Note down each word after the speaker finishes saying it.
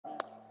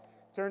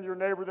Turn to your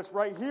neighbor that's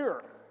right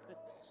here.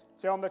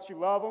 Tell them that you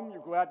love them.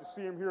 You're glad to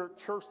see them here at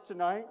church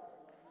tonight.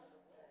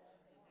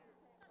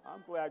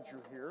 I'm glad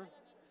you're here.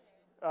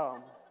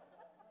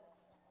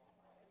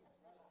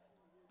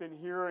 Been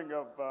hearing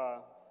of.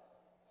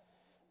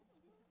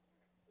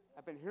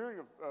 I've been hearing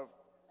of.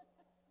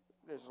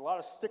 There's a lot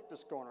of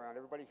sickness going around.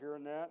 Everybody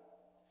hearing that?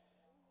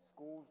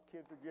 Schools,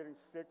 kids are getting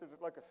sick. There's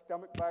like a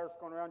stomach virus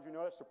going around. You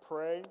know that? So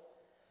pray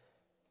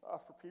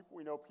for people.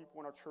 We know people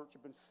in our church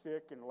have been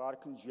sick and a lot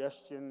of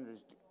congestion.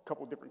 There's a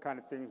couple of different kind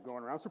of things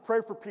going around. So pray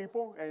for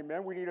people.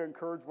 Amen. We need to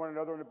encourage one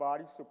another in the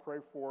body. So pray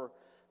for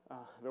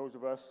those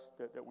of us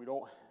that we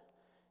don't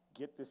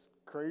get this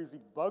crazy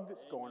bug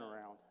that's going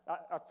around.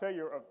 I'll tell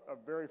you a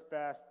very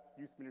fast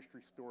youth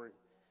ministry story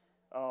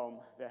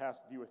that has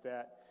to do with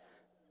that.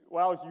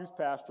 While I was youth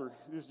pastor,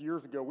 this is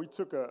years ago, we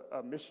took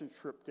a mission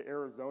trip to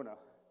Arizona,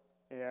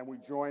 and we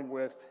joined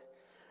with,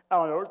 I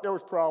don't know, there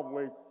was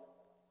probably,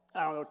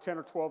 10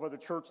 or 12 other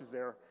churches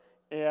there,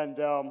 and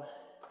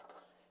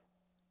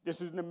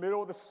this is in the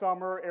middle of the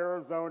summer,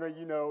 Arizona,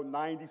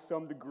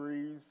 90-some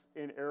degrees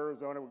in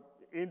Arizona,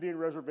 Indian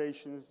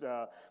reservations,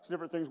 some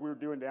different things we were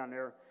doing down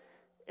there.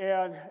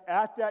 And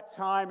at that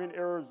time in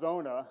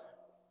Arizona,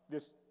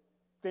 this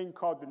thing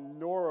called the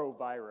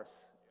norovirus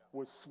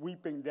was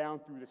sweeping down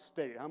through the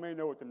state. How many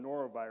know what the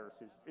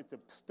norovirus is? It's a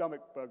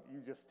stomach bug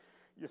you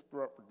just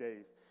throw up for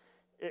days.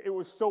 It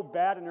was so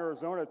bad in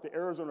Arizona that the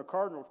Arizona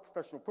Cardinals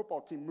professional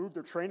football team moved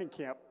their training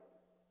camp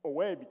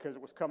away because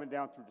it was coming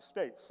down through the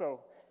state.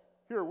 So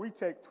here we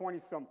take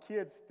 20-some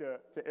kids to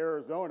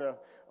Arizona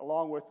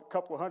along with a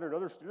couple of hundred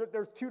other students.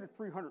 There's 200 to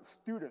 300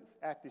 students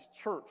at this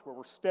church where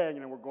we're staying,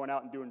 and then we're going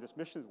out and doing this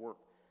missions work.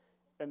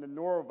 And the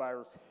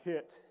norovirus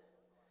hit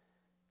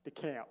the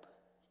camp.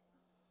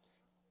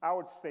 I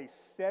would say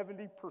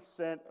 70%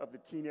 of the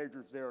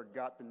teenagers there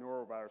got the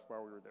norovirus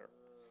while we were there.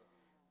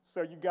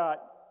 So you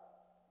got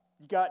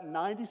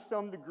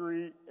 90-some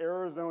degree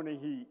Arizona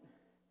heat.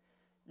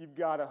 You've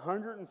got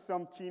 100 and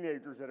some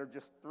teenagers that are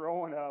just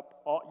throwing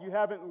up. You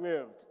haven't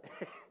lived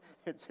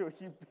until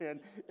you've been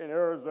in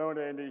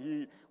Arizona in the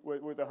heat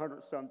with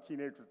 100-some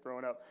teenagers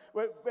throwing up.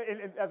 But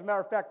as a matter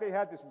of fact, they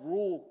had this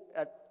rule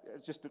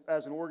just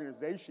as an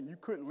organization, you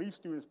couldn't leave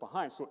students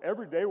behind. So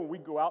every day when we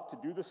go out to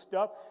do this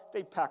stuff,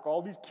 they pack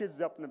all these kids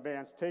up in the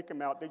vans, take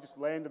them out. They just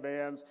lay in the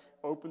vans,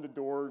 open the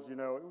doors. It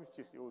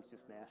was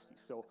just nasty.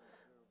 So,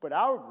 but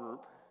our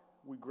group,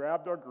 we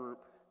grabbed our group,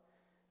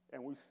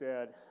 and we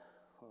said,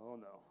 oh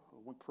no.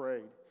 We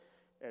prayed.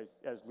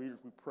 As leaders,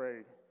 we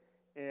prayed.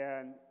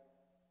 And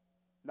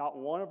not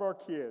one of our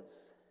kids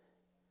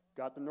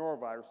got the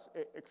norovirus,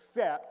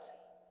 except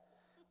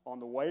on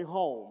the way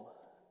home,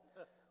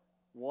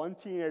 one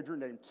teenager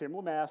named Tim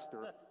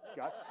Lemaster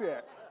got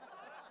sick.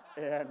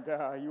 And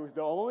he was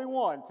the only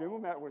one. Tim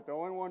Lemaster was the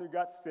only one who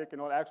got sick.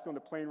 And actually on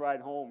the plane ride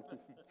home,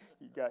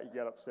 he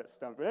got upset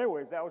stomach. But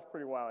anyways, that was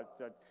pretty wild.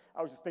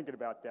 I was just thinking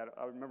about that.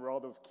 I remember all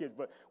those kids.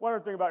 But one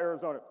other thing about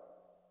Arizona,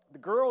 the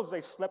girls,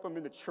 they slept them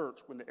in the church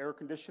when the air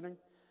conditioning.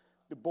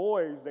 The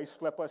boys, they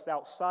slept us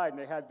outside, and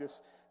they had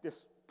this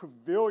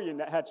pavilion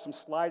that had some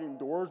sliding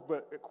doors,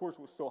 but of course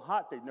it was so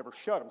hot they'd never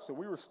shut them. So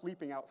we were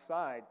sleeping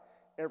outside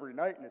every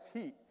night in this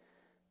heat.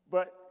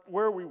 But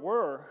where we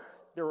were,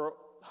 there were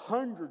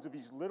hundreds of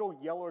these little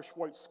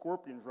yellowish-white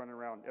scorpions running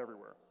around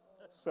everywhere.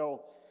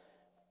 So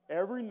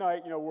every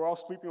night, we're all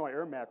sleeping on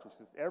air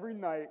mattresses. Every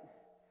night,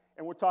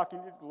 and we're talking,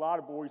 a lot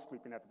of boys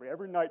sleeping at the bed.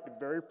 Every night, the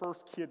very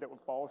first kid that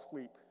would fall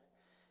asleep,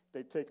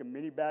 they'd take a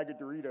mini bag of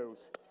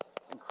Doritos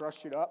and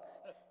crush it up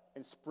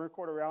and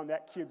sprinkle it around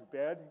that kid's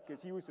bed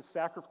because he was the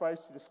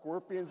sacrifice to the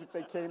scorpions if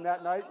they came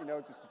that night,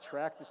 just to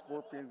attract the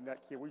scorpions and that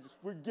kid.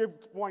 We'd give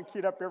one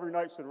kid up every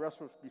night so the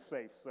rest of us would be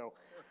safe. So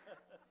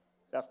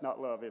that's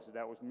not love, is it?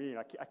 That was mean.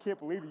 I can't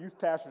believe the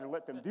youth pastors would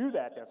let them do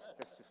that.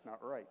 That's just not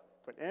right.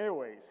 But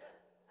anyways,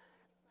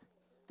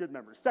 good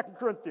memories. 2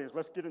 Corinthians,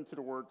 let's get into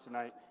the word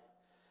tonight.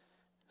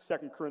 2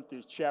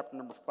 Corinthians chapter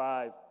number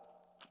 5.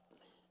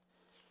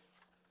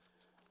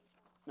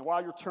 Now,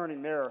 while you're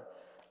turning there,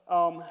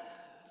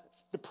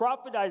 the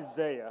prophet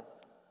Isaiah,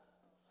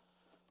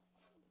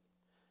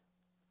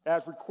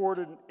 as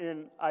recorded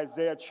in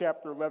Isaiah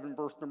chapter 11,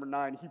 verse number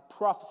 9, he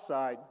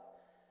prophesied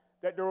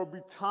that there would be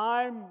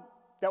time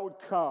that would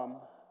come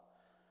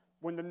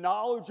when the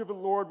knowledge of the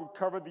Lord would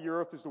cover the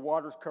earth as the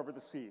waters cover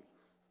the sea. Amen.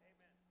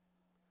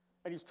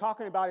 And he's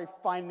talking about a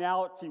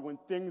finality when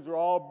things are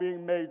all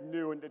being made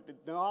new, and that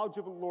the knowledge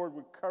of the Lord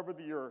would cover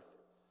the earth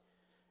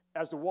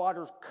as the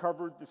waters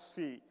covered the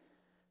sea.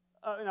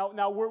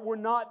 Now we're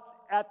not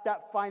at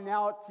that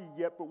finality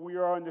yet, but we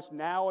are in this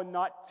now and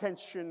not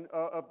tension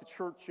of the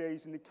church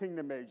age and the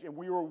kingdom age, and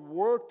we are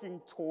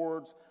working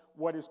towards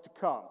what is to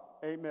come.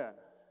 Amen.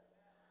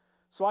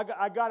 So I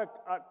got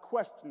a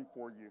question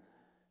for you.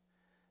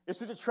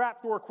 This is a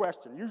trapdoor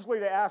question. Usually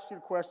they ask you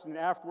the question, and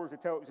afterwards they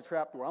tell you it's a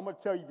trapdoor. I'm going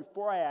to tell you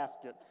before I ask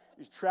it,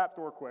 it's a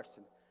trapdoor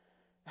question.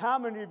 How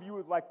many of you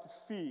would like to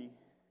see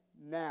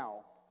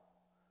now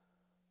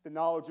the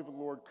knowledge of the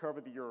Lord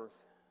cover the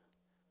earth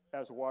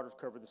as the waters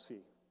cover the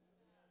sea?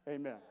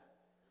 Amen.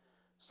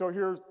 So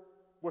here's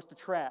what's the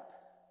trap.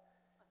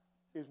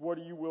 is what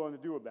are you willing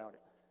to do about it?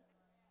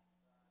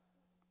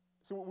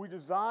 So we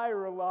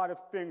desire a lot of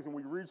things, and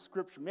we read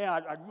Scripture. Man,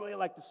 I'd really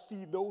like to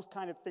see those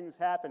kind of things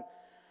happen.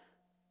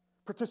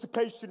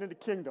 Participation in the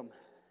kingdom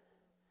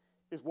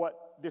is what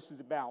this is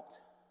about.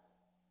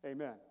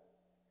 Amen.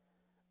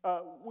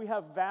 We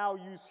have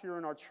values here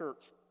in our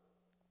church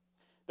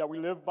that we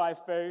live by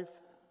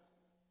faith.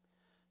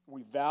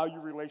 We value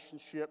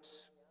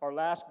relationships. Our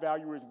last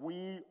value is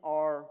we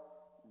are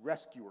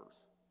rescuers.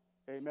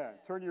 Amen.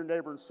 Turn to your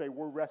neighbor and say,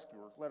 we're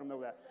rescuers. Let them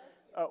know that.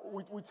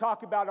 We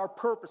talk about our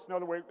purpose. In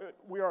other words,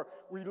 we are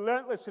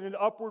relentless in an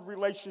upward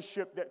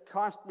relationship that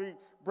constantly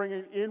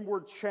bringing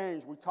inward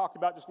change. We talked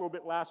about this a little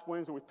bit last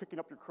Wednesday with picking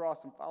up your cross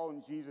and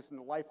following Jesus and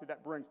the life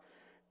that brings.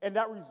 And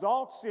that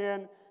results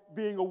in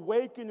being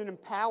awakened and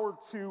empowered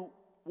to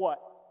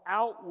what?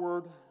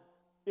 Outward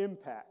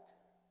impact.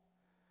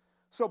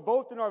 So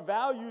both in our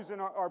values and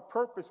our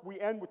purpose, we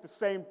end with the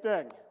same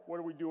thing. What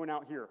are we doing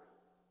out here?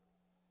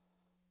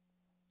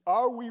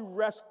 Are we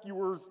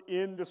rescuers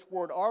in this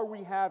world? Are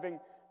we having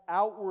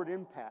outward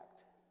impact?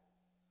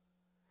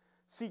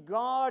 See,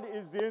 God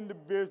is in the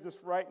business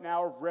right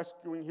now of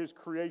rescuing his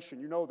creation.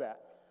 You know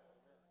that.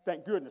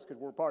 Thank goodness, because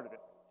we're a part of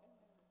it.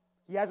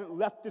 He hasn't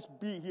left us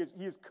be.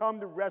 He has come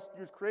to rescue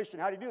his creation.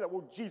 How did he do that?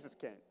 Well, Jesus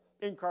came.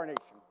 Incarnation.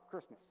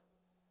 Christmas.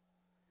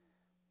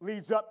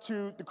 Leads up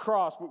to the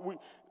cross.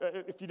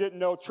 If you didn't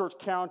know, church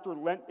calendar,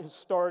 Lent has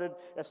started.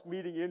 That's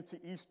leading into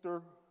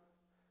Easter.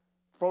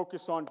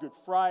 Focus on Good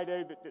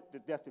Friday, the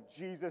death of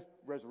Jesus,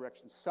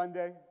 Resurrection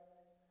Sunday.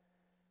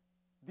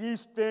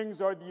 These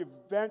things are the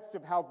events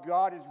of how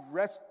God is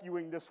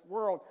rescuing this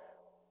world.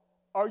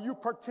 Are you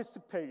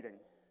participating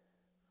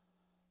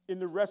in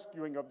the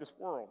rescuing of this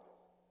world?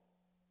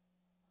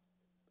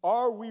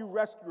 Are we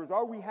rescuers?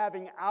 Are we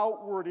having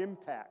outward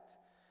impact?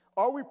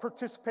 Are we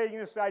participating in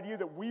this idea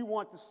that we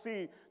want to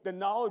see the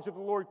knowledge of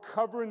the Lord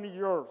covering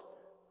the earth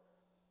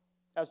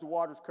as the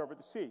waters cover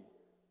the sea?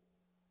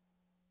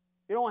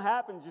 It don't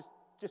happen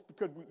just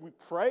because we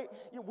pray.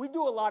 We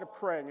do a lot of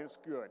praying, and it's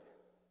good.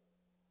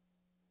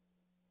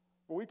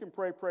 But we can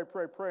pray,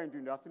 and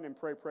do nothing, and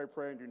pray,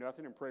 and do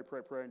nothing, and pray,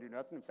 and do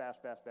nothing, and fast,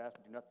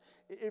 and do nothing.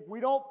 If we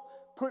don't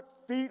put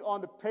feet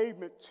on the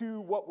pavement to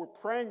what we're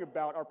praying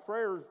about, our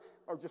prayers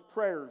are just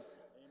prayers.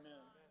 Amen.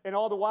 And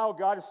all the while,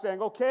 God is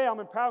saying, okay, I'm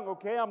empowering,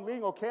 okay, I'm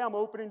leading, okay, I'm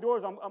opening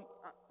doors,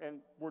 and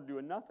we're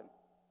doing nothing.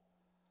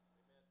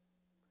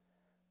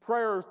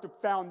 Prayer is the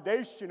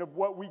foundation of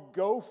what we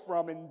go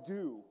from and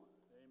do.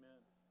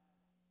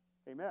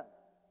 Amen. Amen.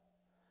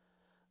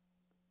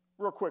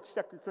 Real quick,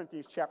 2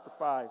 Corinthians chapter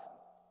 5.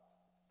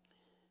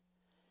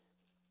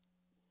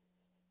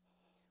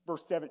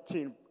 Verse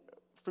 17,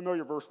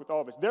 familiar verse with all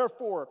of us.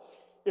 Therefore,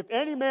 if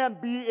any man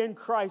be in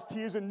Christ,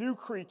 he is a new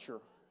creature.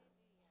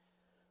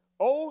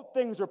 Old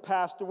things are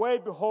passed away.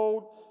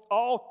 Behold,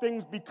 all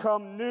things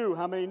become new.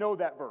 How many know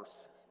that verse?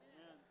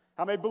 Amen.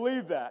 How many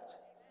believe that?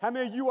 How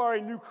many of you are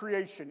a new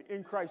creation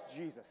in Christ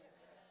Jesus?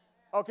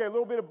 Okay, a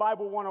little bit of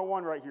Bible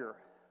 101 right here.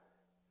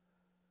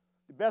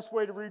 The best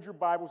way to read your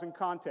Bible is in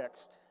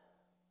context.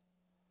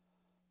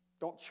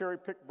 Don't cherry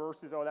pick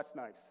verses. Oh, that's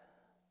nice.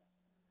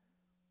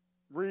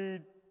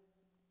 Read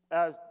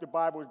as the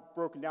Bible is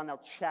broken down now,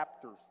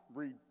 chapters.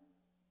 Read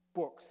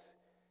books,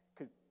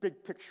 because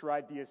big picture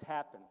ideas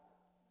happen.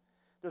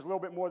 There's a little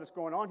bit more that's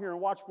going on here, and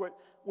watch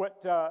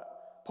what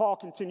Paul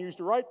continues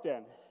to write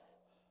then.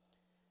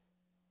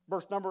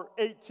 Verse number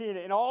 18,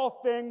 and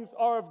all things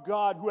are of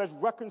God, who has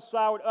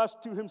reconciled us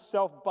to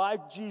himself by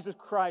Jesus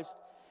Christ,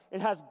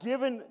 and has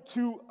given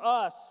to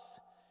us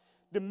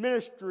the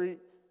ministry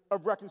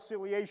of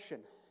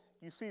reconciliation.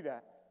 You see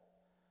that?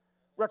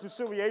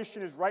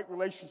 Reconciliation is right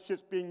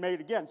relationships being made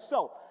again.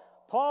 So,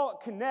 Paul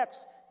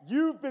connects,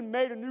 you've been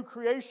made a new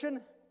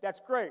creation, that's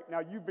great. Now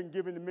you've been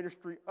given the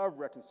ministry of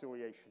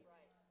reconciliation.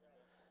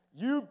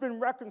 You've been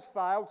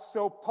reconciled,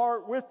 so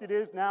part with it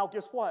is now,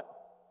 guess what?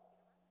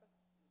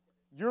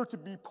 You're to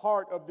be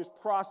part of this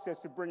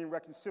process of bringing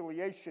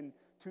reconciliation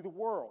to the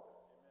world.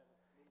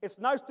 It's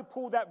nice to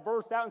pull that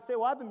verse out and say,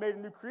 well, I've been made a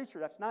new creature.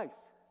 That's nice.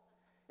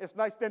 It's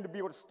nice then to be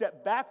able to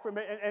step back from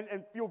it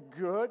and feel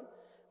good,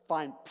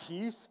 find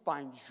peace,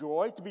 find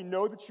joy, to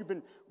know that you've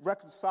been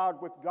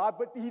reconciled with God.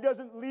 But he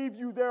doesn't leave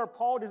you there.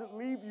 Paul doesn't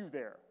leave you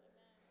there.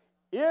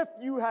 If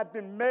you have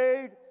been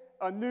made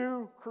a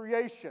new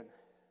creation,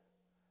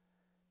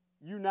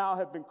 you now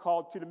have been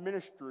called to the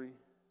ministry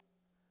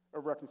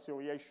of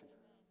reconciliation.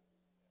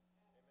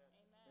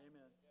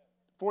 Amen.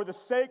 For the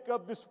sake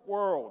of this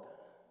world,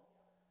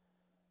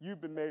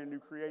 you've been made a new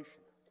creation.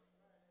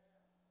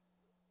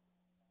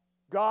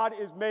 God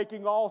is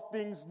making all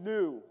things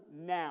new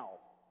now.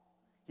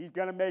 He's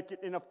going to make it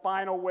in a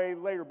final way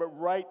later, but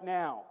right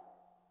now.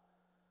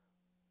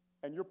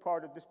 And you're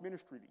part of this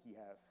ministry that he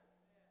has.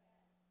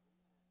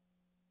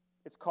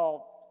 It's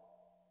called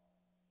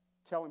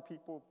telling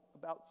people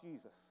about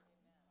Jesus.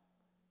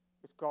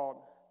 It's called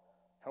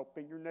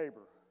helping your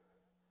neighbor.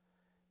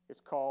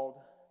 It's called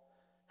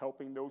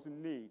helping those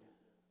in need.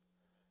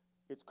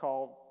 It's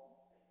called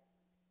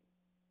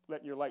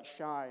letting your light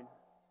shine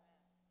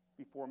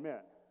before men.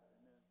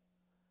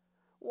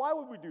 why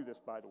would we do this,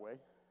 by the way?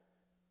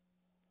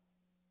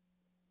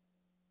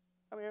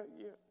 I mean,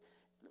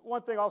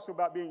 one thing also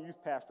about being a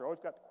youth pastor, I always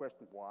got the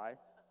question, why?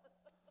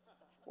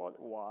 Well,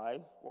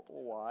 why?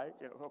 Why?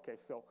 Okay,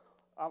 so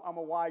I'm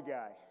a why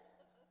guy.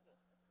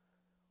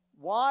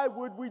 Why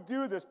would we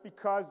do this?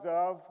 Because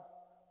of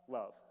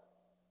love.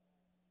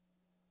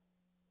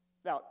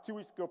 Now, 2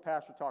 weeks ago,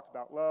 Pastor talked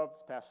about love.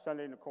 This past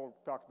Sunday, Nicole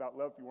talked about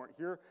love. If you weren't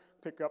here,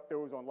 pick up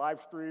those on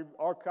live stream,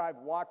 archive,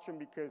 watch them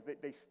because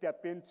they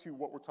step into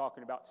what we're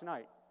talking about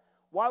tonight.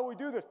 Why would we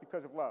do this?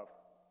 Because of love.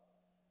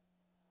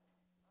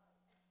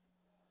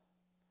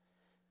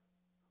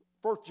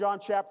 1 John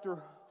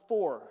chapter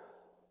 4.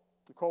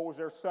 Nicole was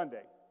there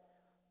Sunday.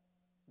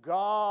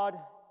 God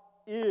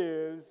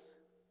is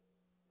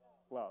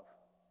love.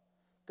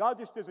 God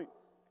just doesn't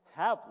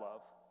have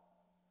love.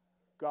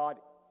 God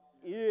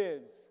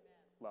is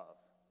love.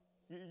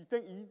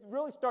 You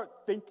really start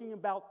thinking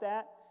about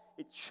that,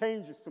 it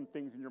changes some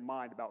things in your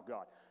mind about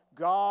God.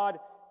 God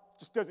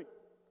just doesn't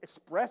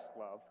express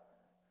love.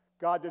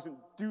 God doesn't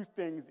do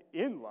things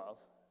in love.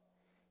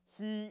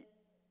 He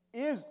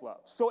is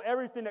love. So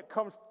everything that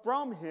comes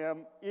from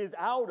him is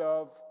out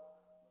of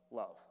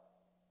love.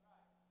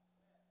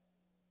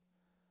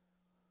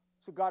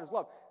 So God is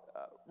love.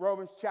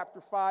 Romans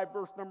chapter 5,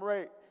 verse number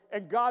 8.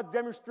 And God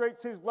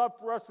demonstrates his love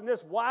for us in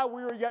this: while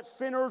we were yet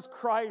sinners,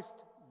 Christ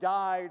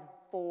died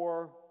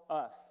for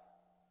us.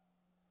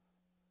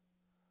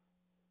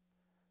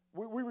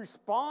 We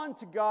respond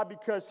to God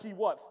because he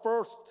what?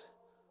 First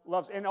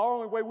loves. And our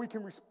only way we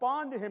can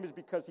respond to him is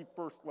because he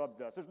first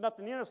loved us. There's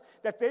nothing in us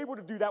that's able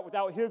to do that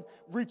without him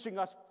reaching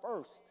us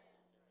first.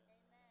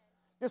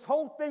 This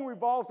whole thing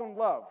revolves on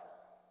love.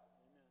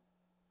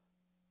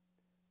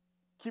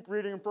 Keep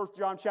reading in 1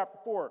 John chapter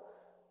 4.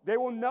 They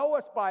will know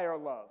us by our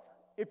love.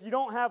 If you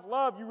don't have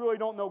love, you really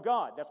don't know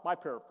God. That's my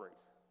paraphrase.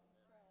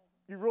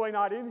 You're really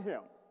not in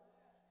him.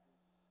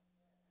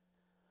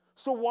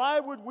 So why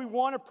would we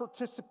want to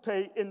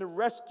participate in the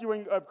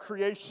rescuing of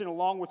creation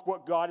along with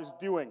what God is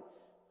doing?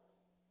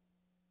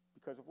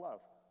 Because of love.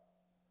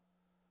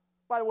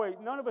 By the way,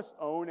 none of us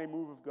own a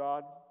move of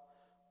God.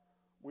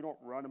 We don't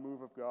run a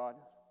move of God.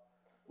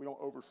 We don't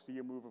oversee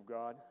a move of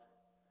God.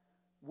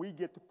 We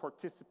get to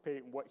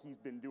participate in what he's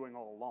been doing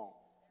all along.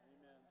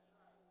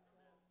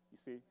 You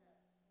see?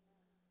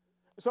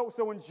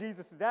 So when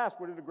Jesus is asked,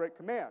 what are the great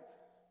commands?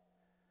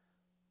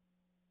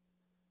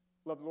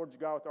 Love the Lord your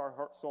God with our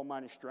heart, soul,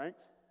 mind, and strength.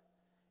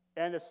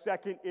 And the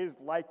second is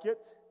like it.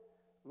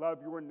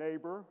 Love your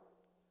neighbor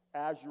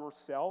as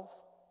yourself.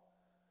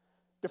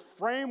 The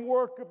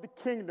framework of the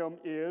kingdom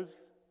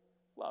is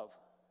love.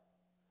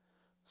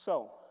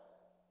 So,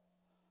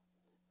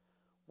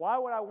 why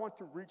would I want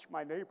to reach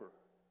my neighbor?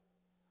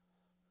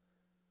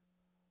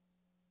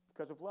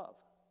 Because of love.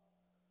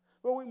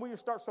 Well, we need to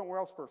start somewhere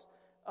else first.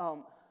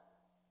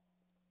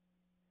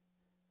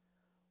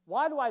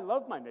 Why do I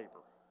love my neighbor?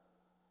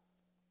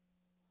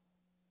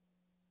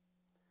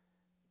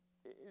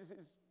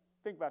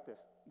 Think about this.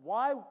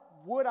 Why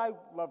would I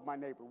love my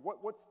neighbor?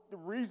 What's the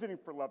reasoning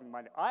for loving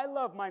my neighbor? I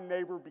love my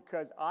neighbor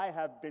because I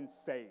have been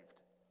saved.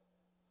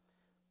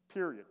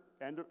 Period.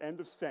 End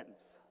of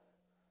sentence.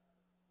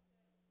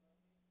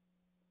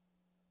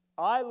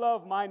 I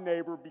love my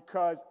neighbor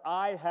because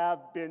I have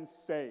been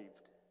saved.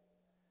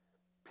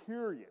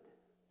 Period.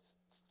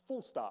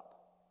 Full stop.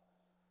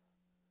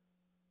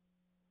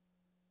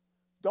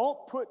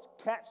 Don't put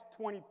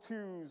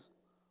catch-22s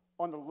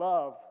on the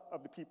love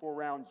of the people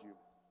around you.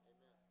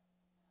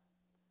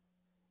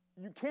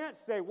 You can't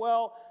say,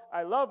 well,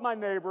 I love my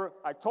neighbor,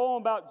 I told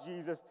them about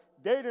Jesus,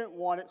 they didn't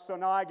want it, so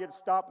now I get to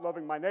stop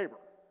loving my neighbor.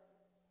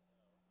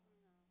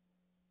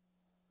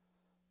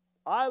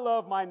 I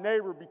love my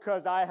neighbor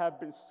because I have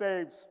been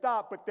saved.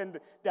 Stop, but then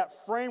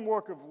that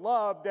framework of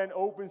love then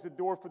opens the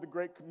door for the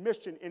Great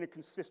Commission in a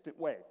consistent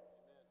way.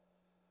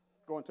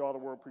 Go into all the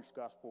world, preach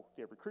the gospel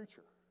to every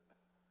creature.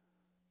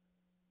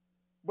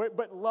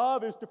 But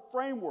love is the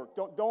framework.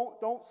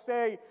 Don't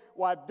say,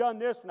 well, I've done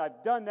this and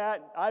I've done that,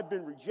 and I've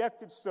been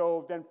rejected,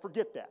 so then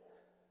forget that.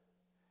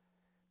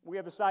 We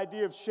have this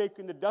idea of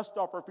shaking the dust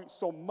off our feet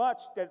so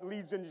much that it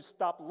leads into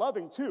stop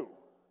loving too.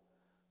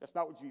 That's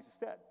not what Jesus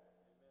said.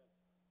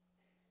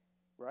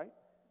 Right?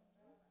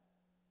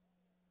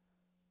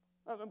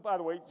 And by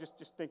the way,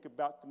 just think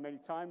about the many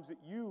times that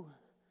you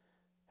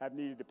have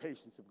needed the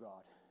patience of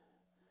God.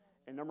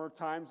 And the number of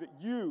times that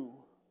you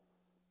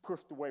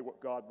pushed away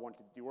what God wanted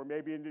to do. Or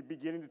maybe in the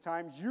beginning of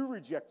times you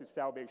rejected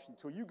salvation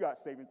until you got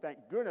saved. And thank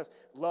goodness,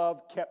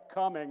 love kept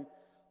coming,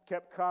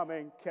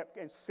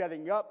 and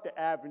setting up the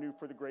avenue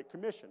for the Great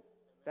Commission.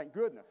 Thank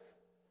goodness.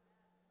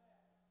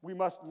 We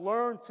must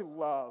learn to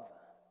love.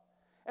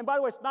 And by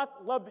the way, it's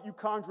not love that you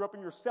conjure up in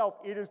yourself.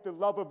 It is the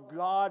love of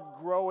God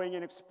growing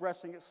and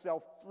expressing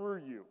itself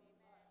through you.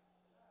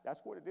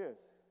 That's what it is.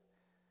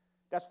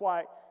 That's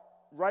why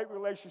right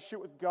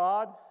relationship with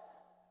God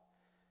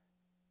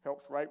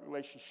helps right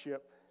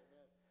relationship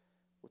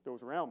with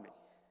those around me.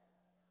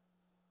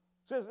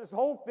 So this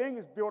whole thing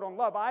is built on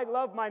love. I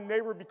love my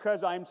neighbor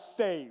because I'm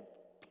saved,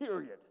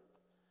 period.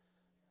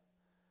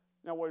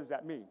 Now, what does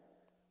that mean?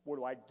 What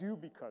do I do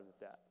because of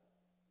that?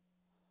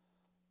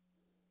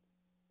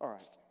 All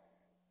right.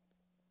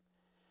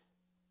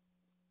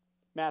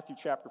 Matthew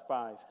chapter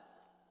 5.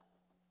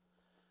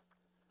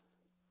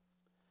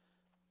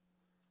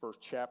 First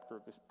chapter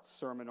of the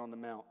Sermon on the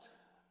Mount.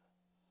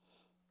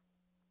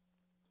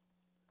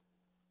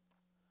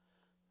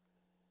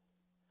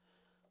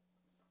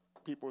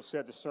 People have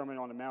said the Sermon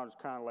on the Mount is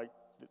kind of like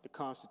the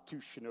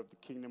constitution of the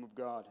kingdom of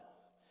God.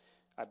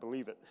 I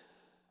believe it.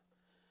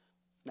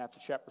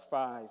 Matthew chapter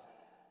 5,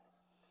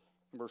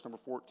 verse number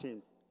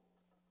 14.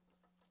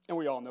 And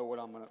we all know what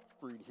I'm going to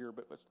read here,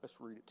 but let's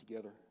read it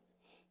together.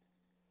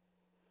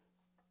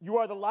 You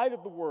are the light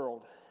of the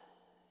world.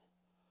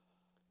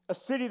 A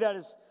city that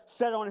is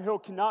set on a hill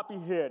cannot be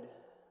hid.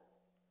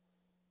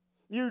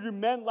 Neither do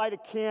men light a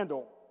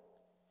candle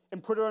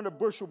and put it on a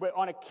bushel, but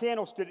on a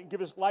candlestick, and give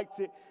its light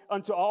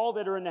unto all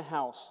that are in the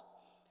house.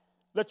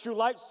 Let your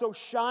light so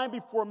shine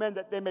before men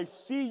that they may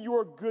see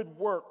your good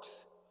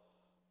works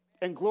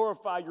and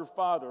glorify your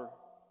Father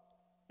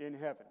in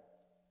heaven.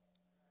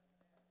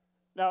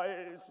 Now,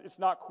 it's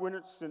not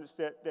coincidence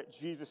that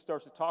Jesus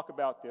starts to talk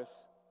about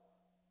this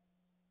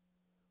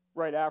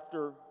right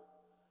after,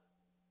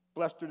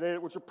 blessed are they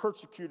which are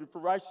persecuted for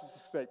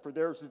righteousness' sake, for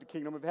theirs is the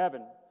kingdom of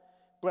heaven.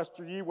 Blessed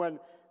are ye when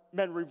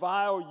men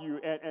revile you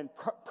and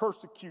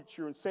persecute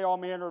you and say all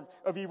manner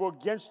of evil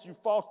against you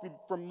falsely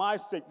for my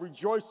sake.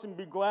 Rejoice and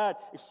be glad,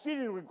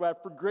 exceedingly glad,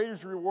 for great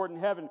is your reward in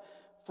heaven.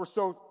 For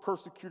so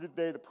persecuted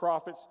they the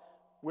prophets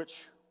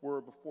which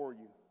were before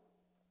you.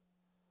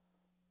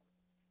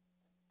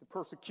 The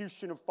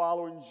persecution of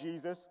following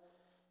Jesus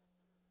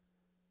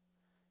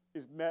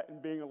is met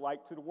in being a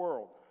light to the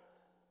world.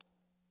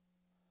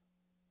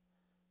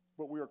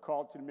 But we are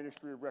called to the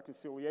ministry of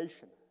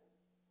reconciliation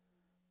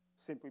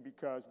simply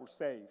because we're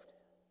saved.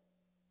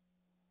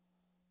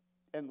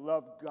 And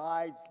love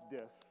guides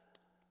this.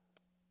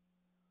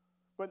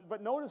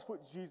 But notice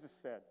what Jesus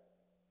said.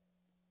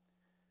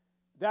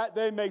 That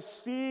they may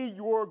see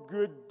your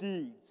good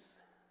deeds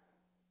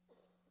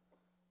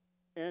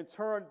and in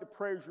turn to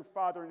praise your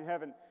Father in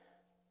heaven.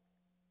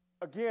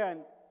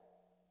 Again,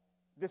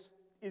 this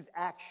is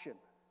action.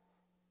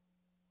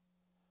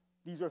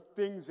 These are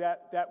things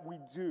that we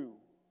do.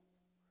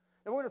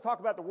 And we're going to talk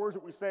about the words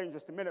that we say in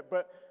just a minute,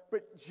 but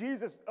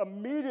Jesus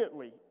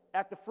immediately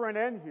at the front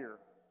end here,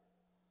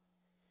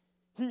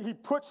 he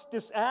puts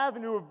this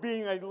avenue of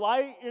being a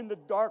light in the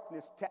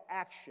darkness to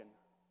action.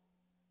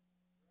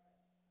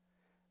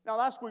 Now,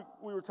 last week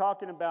we were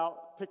talking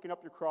about picking up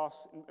your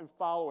cross and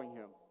following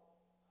him.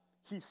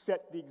 He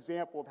set the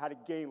example of how to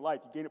gain life.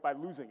 You gain it by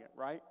losing it,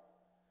 right?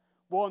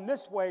 Well, in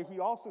this way, he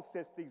also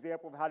sets the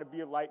example of how to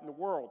be a light in the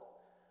world.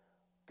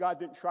 God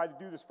didn't try to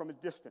do this from a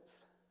distance.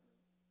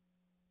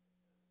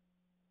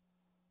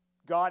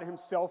 God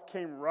himself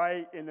came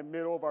right in the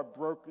middle of our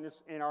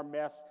brokenness and our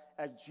mess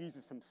as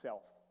Jesus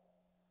himself.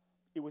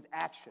 It was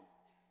action.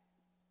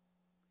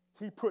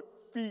 He put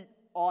feet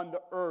on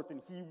the earth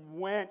and he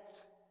went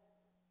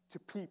to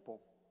people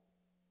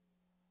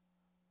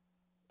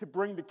to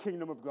bring the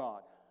kingdom of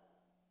God.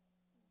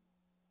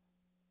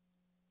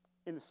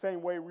 In the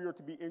same way, we are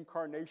to be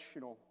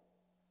incarnational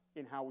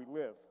in how we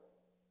live.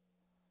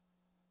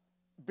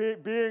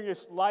 Being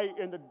this light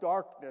in the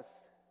darkness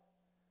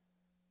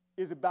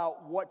is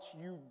about what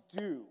you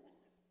do,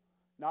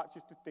 not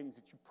just the things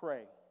that you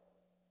pray.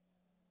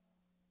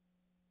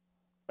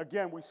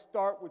 Again, we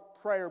start with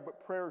prayer,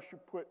 but prayer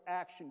should put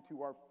action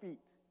to our feet.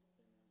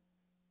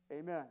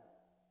 Amen.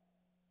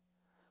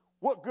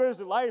 What good is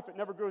a light if it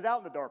never goes out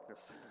in the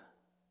darkness?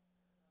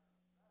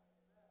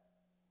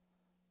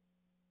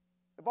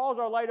 If all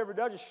our light ever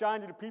does is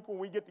shine to the people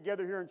when we get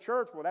together here in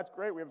church, well, that's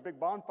great. We have a big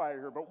bonfire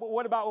here. But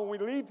what about when we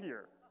leave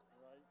here?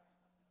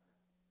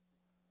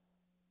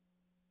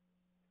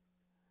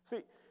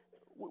 See,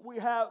 we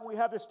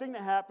have this thing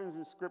that happens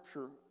in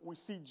Scripture. We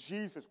see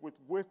Jesus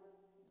with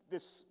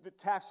the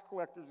tax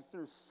collectors and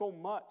sinners so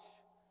much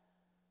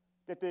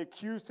that they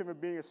accused him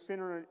of being a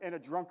sinner and a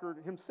drunkard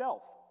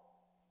himself.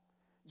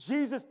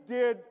 Jesus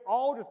did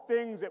all the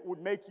things that would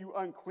make you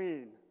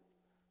unclean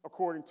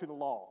according to the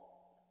law.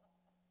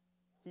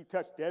 He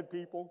touched dead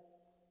people.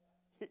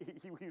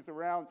 He was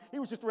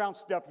just around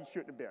stuff he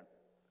shouldn't have been,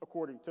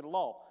 according to the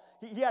law.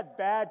 He had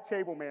bad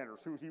table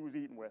manners who he was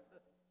eating with.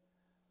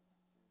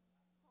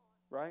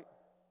 Right?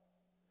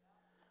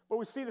 But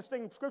we see this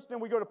thing in Scripture, then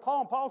we go to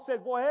Paul, and Paul says,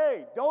 well,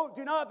 hey,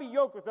 do not be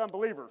yoked with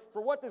unbelievers.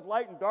 For what does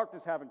light and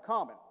darkness have in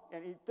common?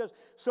 And he does.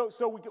 So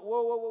we go,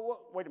 whoa,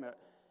 wait a minute.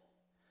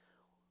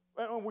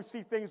 And we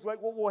see things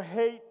like, well, we'll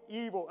hate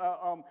evil,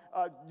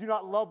 do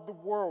not love the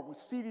world. We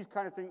see these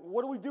kind of things.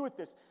 What do we do with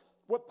this?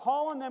 What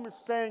Paul and them is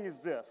saying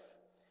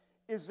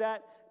is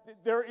that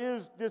there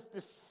is this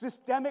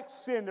systemic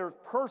sin, there's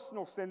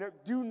personal sin,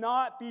 that do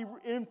not be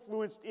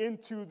influenced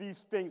into these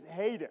things.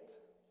 Hate it.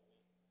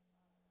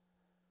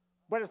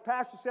 But as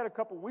Pastor said a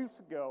couple weeks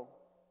ago,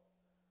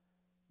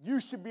 you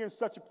should be in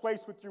such a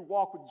place with your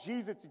walk with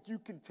Jesus that you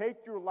can take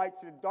your light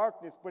to the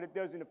darkness, but it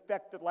doesn't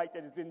affect the light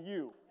that is in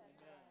you.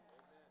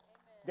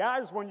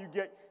 That is when you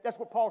get, that's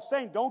what Paul's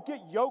saying. Don't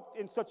get yoked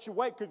in such a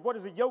way, because what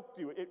does a yoke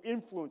do? It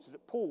influences,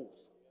 it pulls.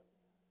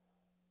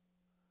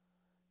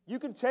 You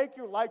can take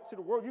your light to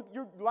the world.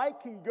 Your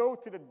light can go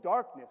to the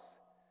darkness,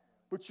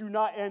 but you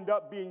not end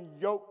up being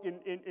yoked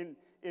in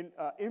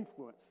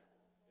influence.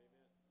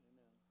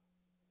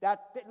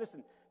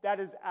 Listen, that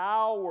is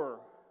our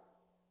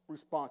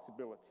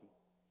responsibility.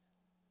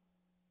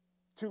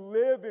 To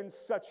live in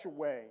such a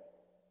way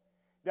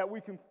that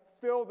we can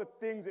fulfill the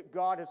things that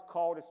God has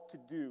called us to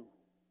do.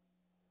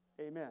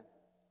 Amen.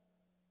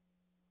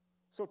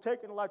 So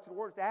taking the light to the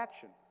world is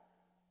action.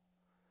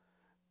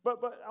 But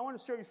I want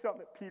to show you something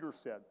that Peter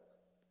said.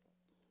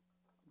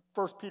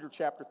 1 Peter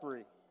chapter 3.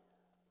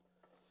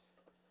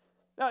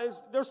 Now,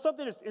 there's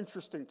something that's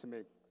interesting to me.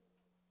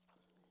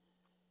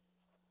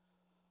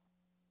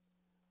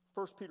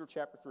 1 Peter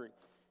chapter 3.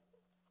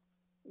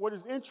 What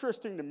is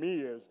interesting to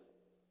me is,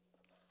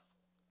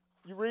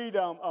 you read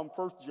 1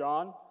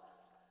 John.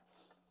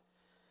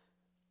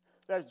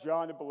 That's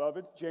John the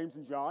beloved, James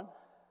and John,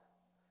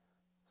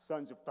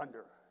 sons of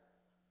thunder,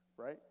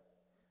 right?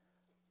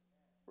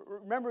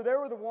 Remember, they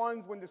were the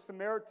ones when the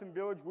Samaritan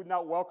village would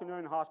not welcome them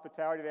in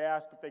hospitality. They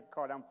asked if they could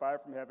call down fire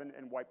from heaven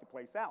and wipe the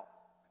place out.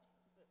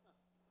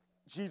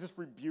 Jesus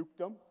rebuked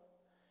them.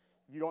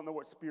 You don't know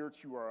what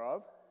spirits you are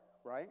of,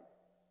 right?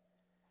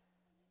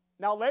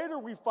 Now later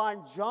we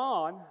find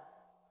John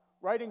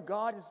writing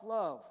God is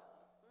love.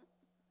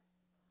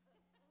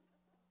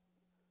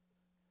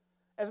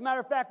 As a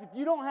matter of fact, if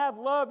you don't have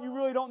love, you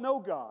really don't know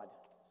God.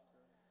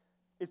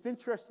 It's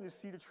interesting to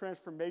see the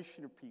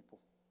transformation of people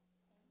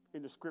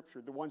in the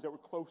Scripture, the ones that were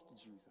close to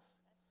Jesus.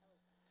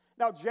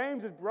 Now,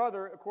 James, his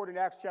brother, according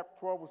to Acts chapter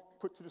 12, was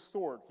put to the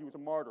sword. He was a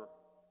martyr.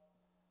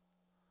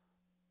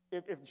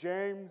 If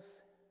James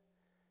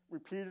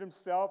repeated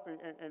himself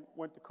and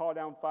went to call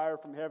down fire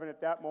from heaven at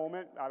that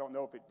moment, I don't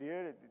know if it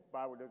did. The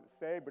Bible doesn't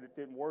say, but it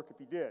didn't work if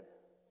he did.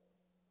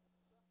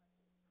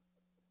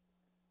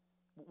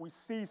 We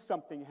see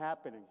something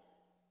happening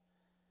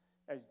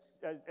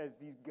as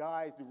these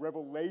guys, the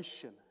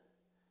revelation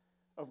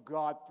of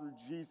God through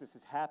Jesus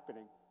is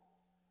happening.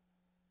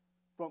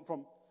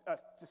 From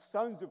the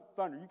sons of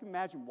thunder, you can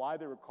imagine why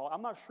they were called.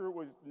 I'm not sure it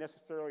was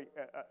necessarily,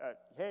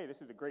 hey,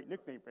 this is a great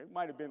nickname. It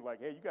might have been like,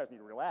 hey, you guys need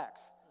to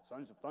relax.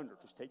 Sons of thunder,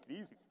 just take it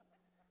easy,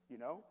 you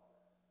know?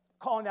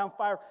 Calling down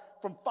fire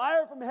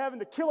from heaven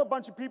to kill a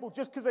bunch of people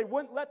just because they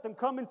wouldn't let them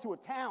come into a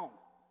town.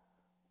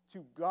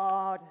 To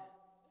God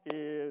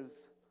is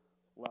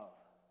love.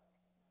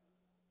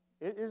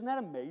 Isn't that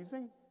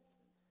amazing?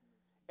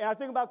 And I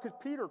think about, because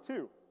Peter,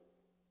 too.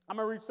 I'm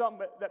going to read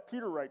something that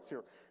Peter writes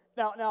here.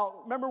 Now,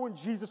 remember when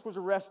Jesus was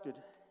arrested?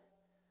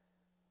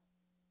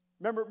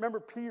 Remember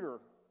Peter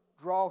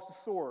draws the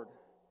sword,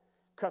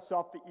 cuts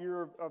off the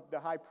ear of the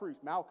high priest,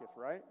 Malchus,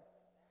 right?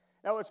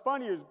 Now, what's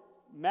funny is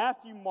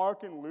Matthew,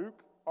 Mark, and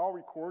Luke all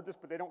record this,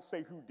 but they don't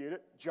say who did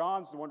it.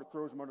 John's the one that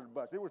throws him under the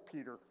bus. It was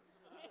Peter.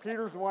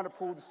 Peter's the one that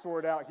pulled the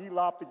sword out. He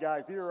lopped the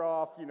guy's ear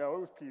off. You know, it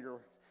was Peter.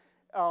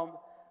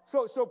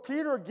 So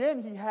Peter,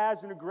 again, he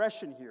has an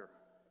aggression here.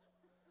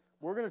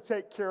 We're going to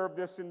take care of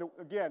this in,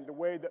 the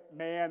way that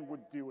man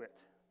would do it.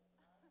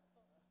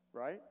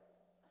 Right?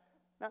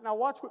 Now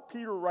watch what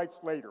Peter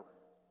writes later.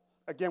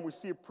 Again, we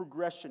see a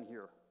progression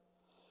here.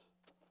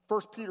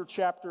 1 Peter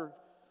chapter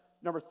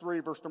number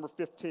 3, verse number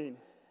 15.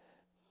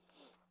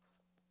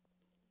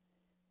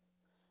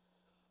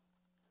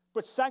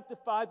 But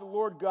sanctify the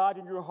Lord God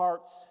in your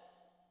hearts,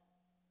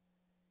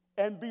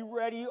 and be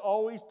ready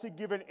always to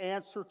give an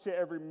answer to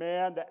every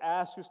man that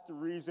asks the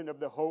reason of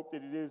the hope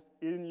that it is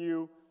in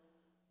you,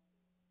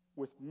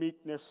 with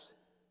meekness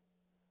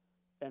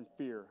and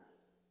fear.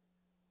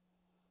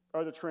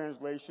 Other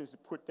translations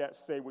that put that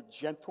say with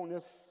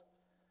gentleness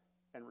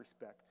and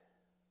respect.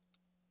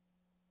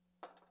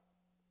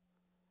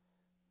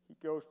 He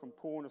goes from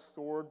pulling a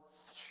sword.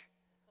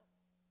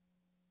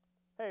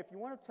 Hey, if you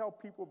want to tell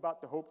people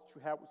about the hope that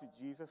you have with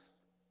Jesus,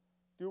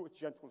 do it with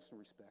gentleness and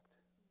respect.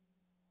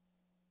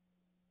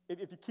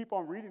 If you keep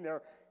on reading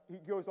there, he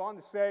goes on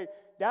to say,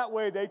 that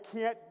way they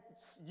can't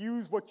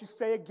use what you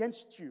say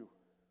against you.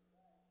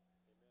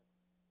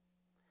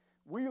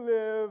 We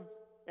live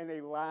in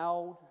a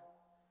loud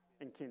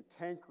and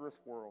cantankerous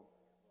world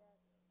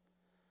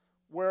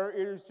where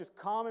it is just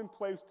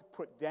commonplace to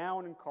put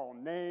down and call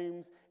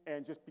names,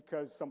 and just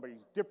because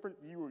somebody's different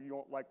than you or you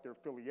don't like their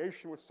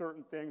affiliation with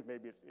certain things,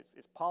 maybe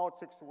it's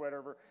politics or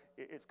whatever,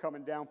 it's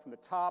coming down from the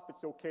top.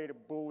 It's okay to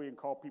bully and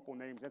call people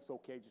names. That's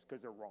okay just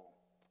because they're wrong.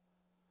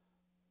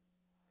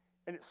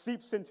 And it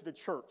seeps into the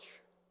church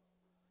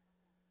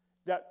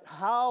that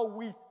how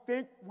we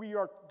think we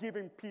are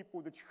giving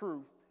people the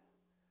truth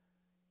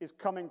is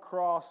coming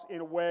across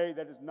in a way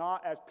that is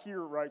not, as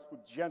Peter writes,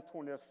 with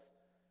gentleness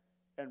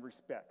and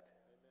respect.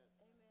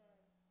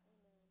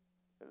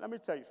 Amen. Let me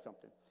tell you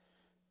something.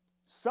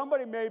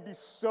 Somebody may be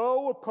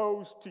so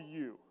opposed to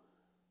you,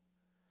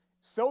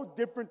 so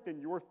different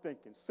than your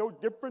thinking, so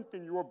different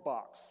than your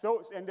box.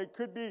 And they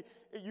could be,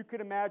 you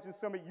could imagine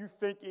somebody you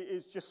think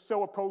is just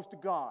so opposed to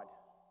God.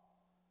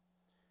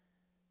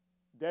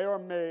 They are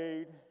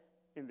made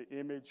in the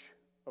image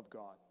of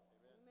God.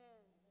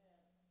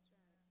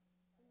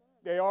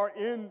 They are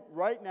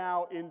right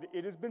now,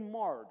 it has been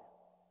marred.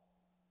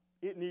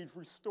 It needs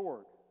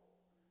restored.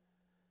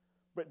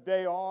 But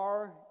they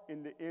are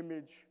in the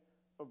image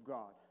of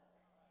God.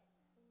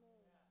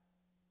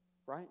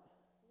 Right?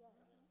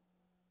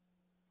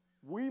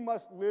 We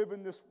must live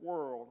in this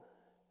world.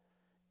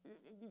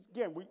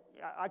 Again,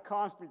 I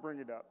constantly bring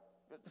it up.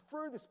 The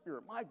fruit of the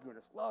Spirit, my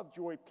goodness, love,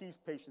 joy, peace,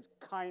 patience,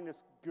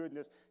 kindness,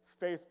 goodness,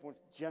 faithfulness,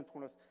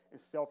 gentleness,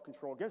 and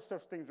self-control. Against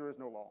such things there is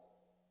no law.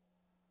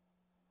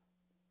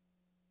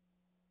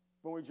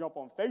 When we jump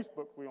on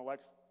Facebook, we don't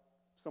like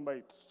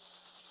somebody,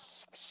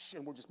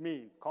 and we're just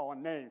mean,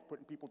 calling names,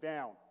 putting people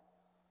down.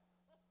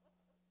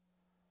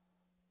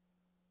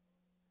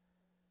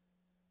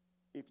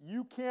 If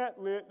you can't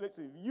live,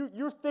 listen,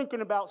 you're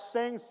thinking about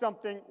saying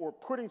something or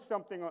putting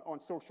something on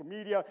social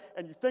media,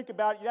 and you think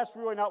about it, that's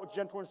really not what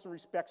gentleness and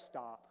respect.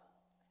 Stop.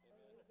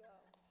 There you go.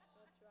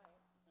 That's right.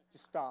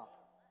 Just stop.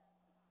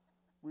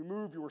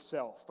 Remove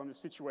yourself from the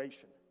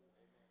situation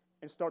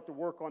and start to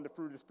work on the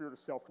fruit of the Spirit of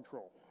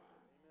self-control.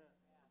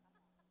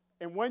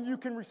 And when you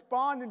can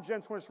respond in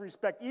gentleness and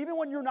respect, even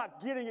when you're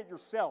not getting it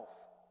yourself,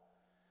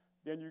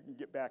 then you can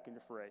get back in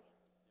the fray.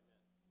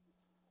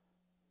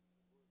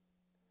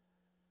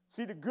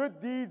 See, the good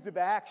deeds of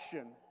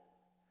action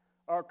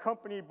are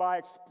accompanied by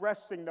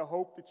expressing the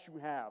hope that you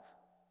have.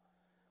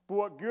 But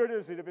what good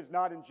is it if it's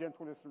not in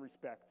gentleness and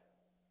respect?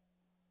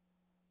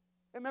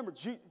 And remember,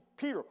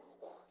 Peter,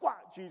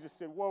 what? Jesus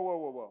said, whoa, whoa,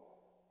 whoa, whoa.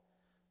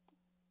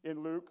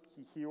 In Luke,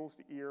 he heals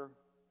the ear.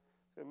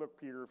 He said, look,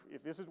 Peter,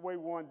 if this is the way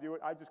we want to do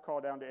it, I just call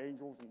down the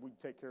angels and we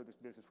take care of this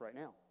business right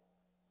now.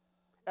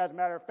 As a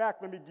matter of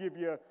fact, let me give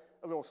you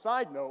a little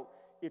side note.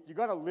 If you're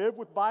going to live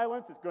with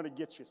violence, it's going to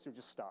get you, so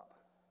just stop.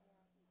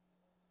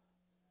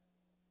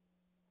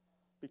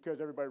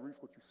 Because everybody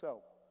reaps what you sow.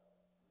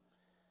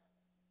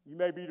 You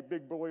may be the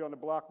big bully on the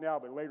block now,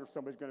 but later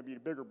somebody's going to be the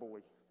bigger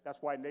bully. That's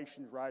why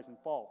nations rise and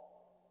fall.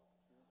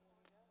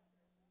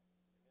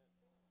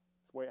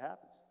 That's the way it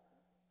happens.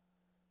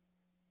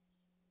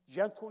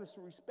 Gentleness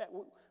and respect.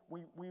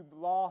 We've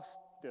lost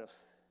this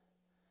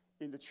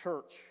in the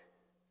church.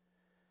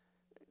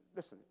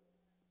 Listen,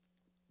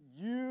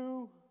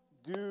 you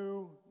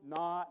do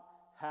not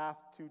have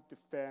to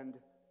defend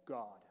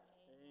God.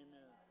 Amen.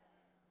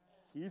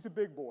 He's a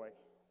big boy.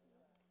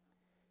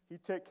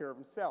 He'd take care of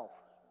himself.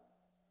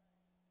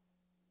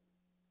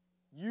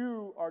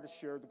 You are to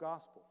share the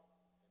gospel.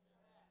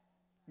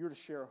 You're to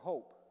share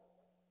hope.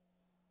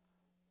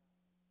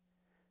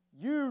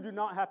 You do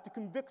not have to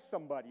convict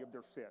somebody of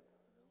their sin.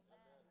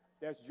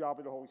 That's the job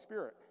of the Holy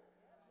Spirit.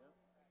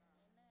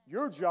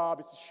 Your job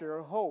is to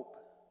share hope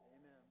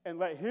and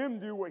let him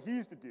do what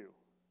he's to do.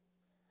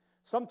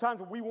 Sometimes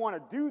when we want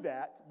to do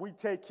that, we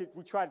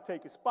try to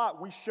take his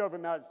spot, we shove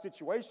him out of the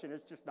situation,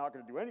 it's just not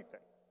going to do anything.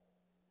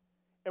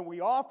 And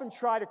we often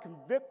try to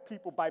convict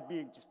people by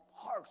being just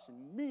harsh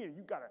and mean, and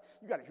you gotta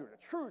hear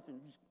the truth, and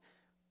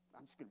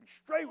I'm just going to be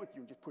straight with you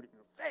and just put it in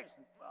your face.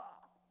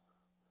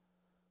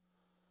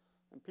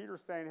 And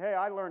Peter's saying, hey,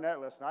 I learned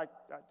that lesson.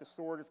 The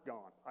sword is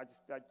gone.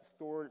 The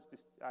sword,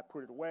 I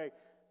put it away.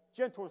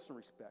 Gentleness and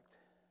respect.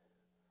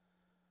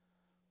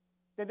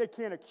 Then they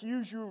can't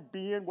accuse you of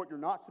being what you're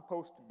not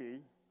supposed to be.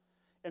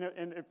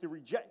 And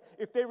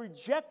if they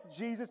reject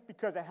Jesus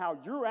because of how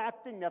you're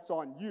acting, that's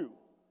on you.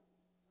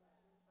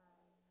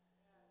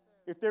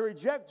 If they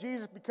reject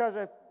Jesus because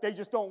they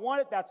just don't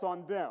want it, that's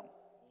on them.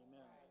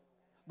 Amen.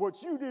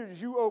 What you did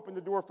is you opened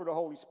the door for the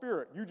Holy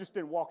Spirit. You just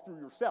didn't walk through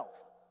yourself.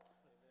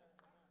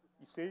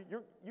 You see,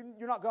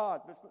 you're not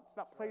God. Let's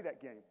not play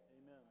that game.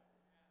 Amen.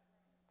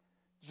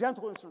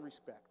 Gentleness and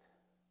respect.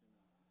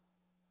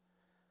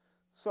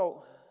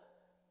 So,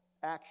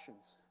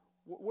 actions.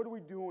 What are we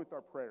doing with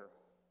our prayer?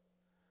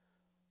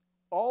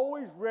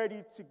 Always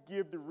ready to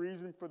give the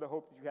reason for the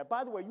hope that you have.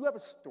 By the way, you have a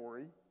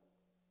story.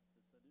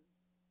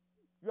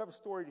 You have a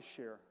story to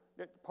share.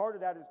 Part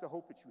of that is the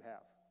hope that you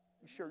have.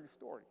 You share your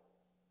story.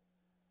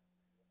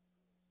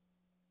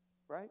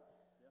 Right?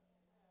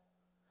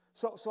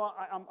 Yeah. So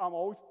I'm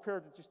always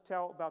prepared to just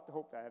tell about the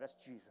hope that I have. That's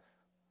Jesus.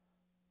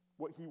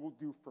 What he will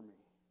do for me.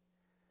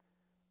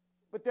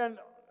 But then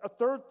a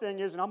third thing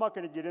is, and I'm not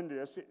going to get into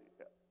this,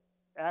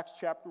 Acts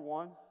chapter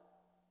 1,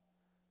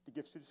 the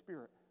gifts of the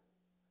Spirit.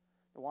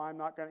 And why I'm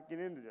not going to get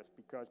into this,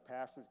 because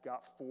Pastor's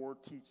got 4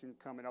 teaching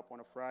coming up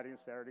on a Friday and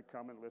Saturday.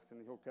 Come and listen,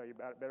 and he'll tell you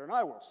about it better than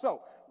I will.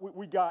 So,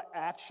 we got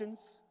actions.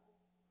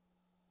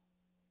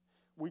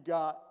 We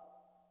got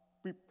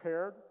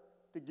prepared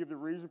to give the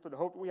reason for the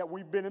hope that we have.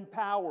 We've been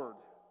empowered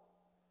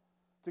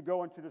to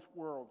go into this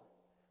world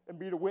and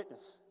be the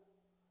witness.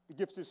 The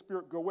gifts of the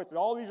Spirit go with it.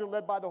 All these are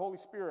led by the Holy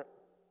Spirit,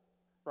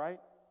 right?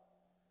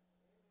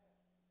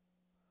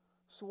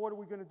 So what are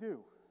we going to do?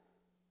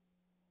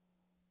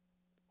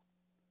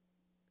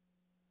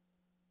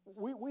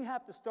 We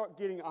have to start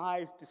getting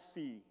eyes to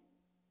see.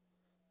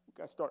 We've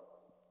got to start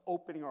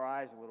opening our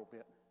eyes a little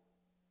bit.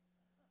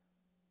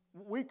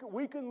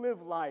 We can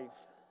live life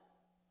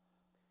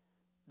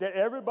that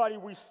everybody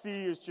we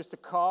see is just a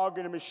cog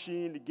in a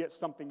machine to get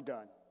something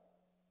done.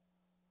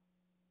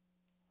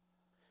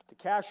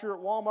 cashier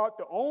at Walmart,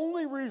 the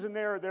only reason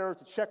they're there is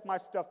to check my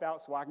stuff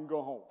out so I can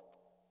go home.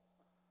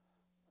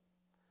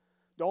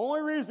 The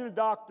only reason the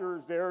doctor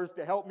is there is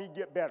to help me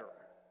get better.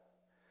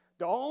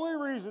 The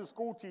only reason the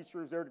school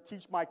teacher is there to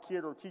teach my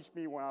kid or teach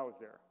me when I was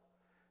there.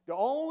 The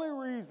only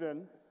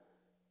reason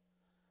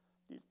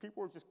these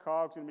people are just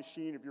cogs in the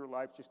machine of your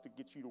life just to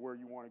get you to where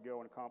you want to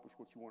go and accomplish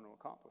what you want to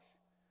accomplish.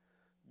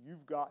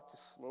 You've got to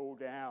slow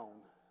down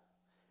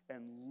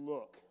and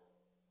look.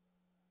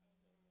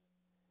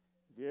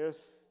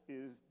 This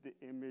is the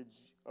image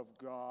of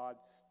God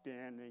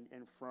standing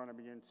in front of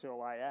me.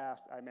 Until I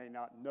ask, I may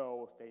not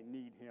know if they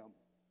need him.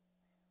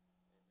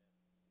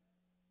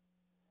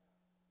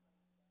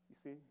 You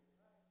see?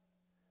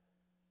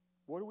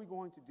 What are we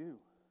going to do?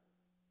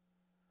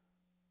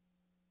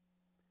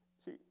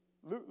 See,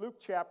 Luke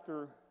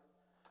chapter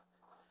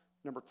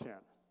number 10.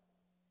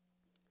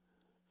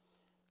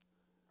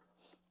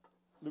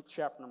 Luke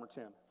chapter number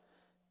 10.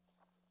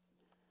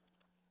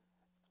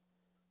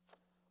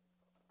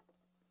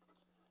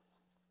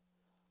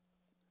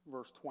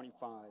 Verse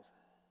 25.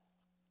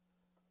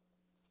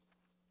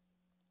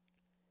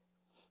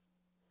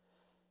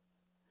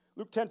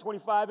 Luke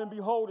 10:25, and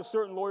behold, a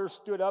certain lawyer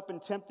stood up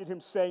and tempted him,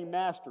 saying,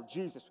 Master,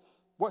 Jesus,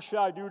 what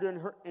shall I do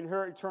to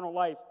inherit eternal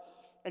life?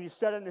 And he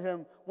said unto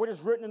him, what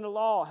is written in the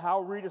law? How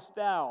readest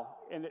thou?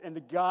 And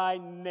the guy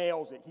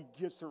nails it. He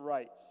gets it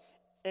right.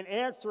 And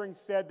answering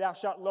said, thou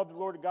shalt love the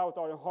Lord God with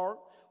all thy heart,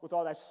 with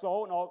all thy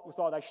soul, and with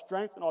all thy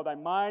strength, and all thy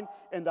mind,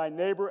 and thy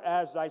neighbor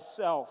as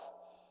thyself.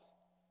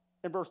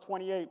 In verse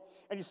 28,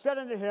 and he said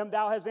unto him,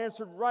 thou hast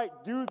answered right,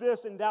 do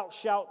this, and thou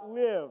shalt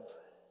live.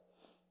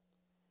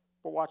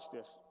 But watch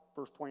this,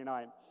 verse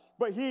 29.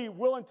 But he,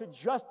 willing to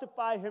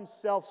justify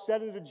himself,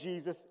 said unto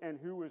Jesus, and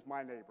who is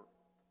my neighbor?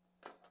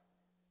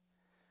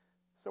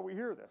 So we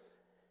hear this.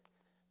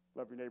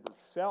 Love your neighbor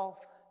as yourself,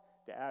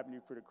 the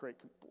avenue for the great.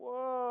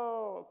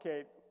 Whoa,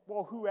 okay.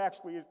 Well, who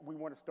actually is we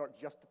want to start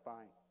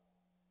justifying?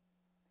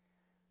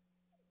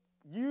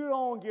 You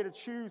don't get to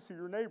choose who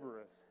your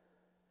neighbor is.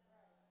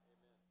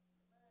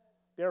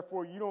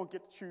 Therefore, you don't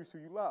get to choose who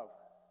you love.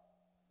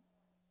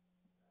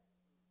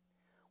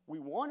 We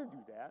want to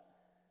do that,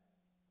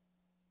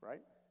 right?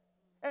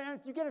 And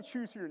if you get to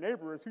choose who your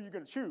neighbor is, who are you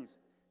going to choose?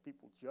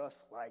 People just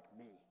like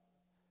me.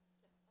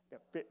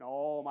 That fit in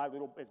all my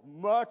little, as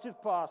much as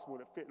possible,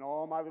 that fit in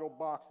all my little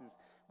boxes.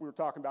 We were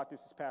talking about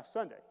this past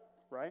Sunday,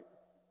 right?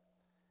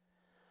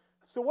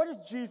 So what does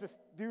Jesus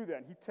do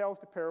then? He tells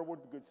the parable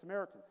of the Good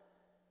Samaritan.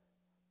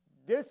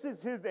 This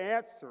is his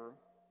answer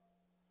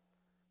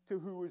to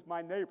who is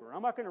my neighbor.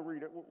 I'm not going to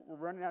read it. We're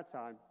running out of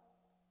time.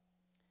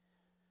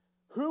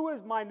 Who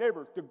is my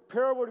neighbor? The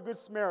parable of the Good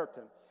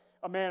Samaritan.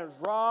 A man is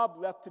robbed,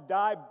 left to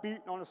die,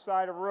 beaten on the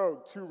side of the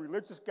road. Two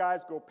religious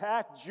guys go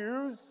past,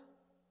 Jews,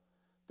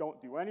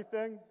 don't do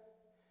anything.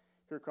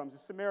 Here comes a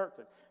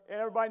Samaritan. And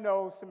everybody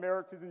knows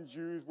Samaritans and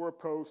Jews were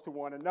opposed to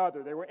one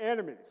another. They were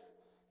enemies.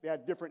 They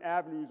had different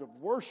avenues of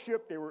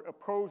worship. They were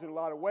opposed in a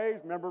lot of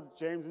ways. Remember,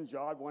 James and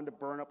John wanted to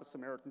burn up a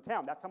Samaritan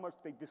town. That's how much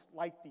they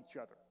disliked each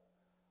other.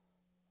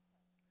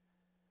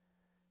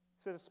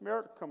 So the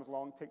Samaritan comes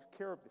along and takes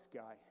care of this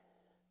guy.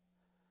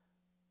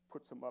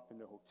 Puts him up in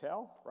the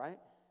hotel, right?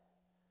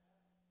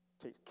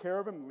 Takes care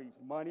of him, leaves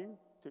money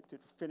to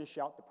finish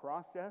out the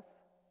process.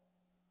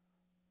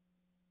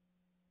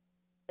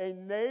 A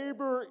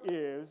neighbor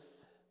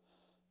is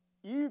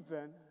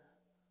even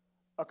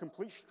a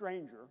complete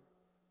stranger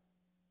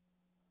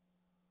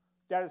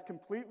that is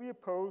completely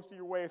opposed to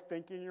your way of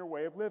thinking and your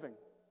way of living.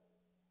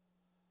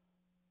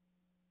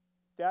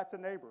 That's a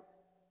neighbor.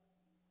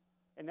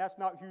 And that's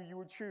not who you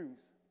would choose.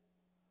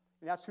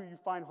 And that's who you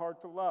find hard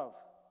to love.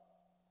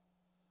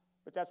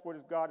 But that's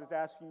what God is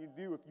asking you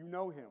to do if you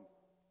know him.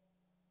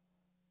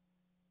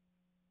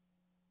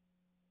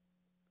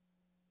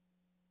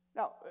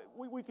 Now,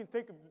 we can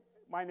think of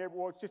my neighbor,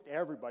 well, it's just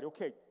everybody.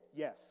 Okay,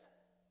 yes.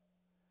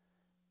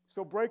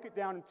 So break it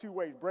down in two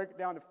ways. Break it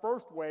down the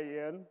first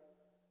way in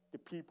the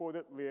people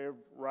that live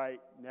right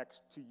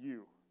next to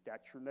you.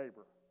 That's your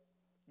neighbor.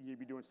 You need to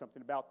be doing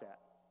something about that.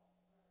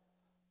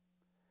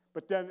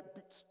 But then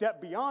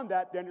step beyond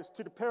that, then it's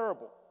to the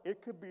parable.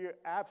 It could be an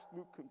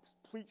absolute,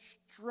 complete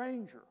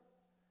stranger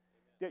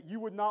that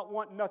you would not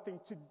want nothing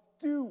to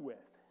do with.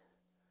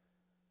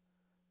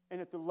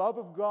 And if the love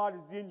of God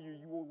is in you,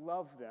 you will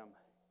love them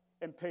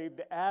and pave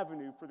the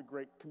avenue for the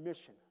Great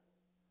Commission.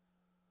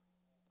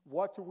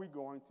 What are we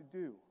going to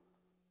do?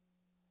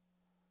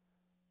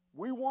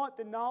 We want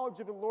the knowledge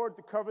of the Lord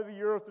to cover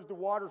the earth as the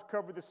waters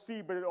cover the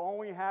sea, but it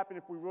only happens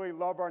if we really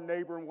love our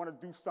neighbor and want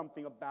to do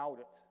something about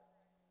it.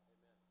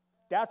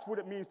 That's what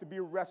it means to be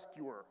a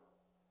rescuer.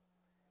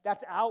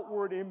 That's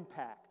outward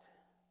impact.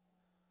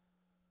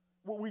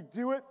 We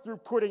do it through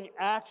putting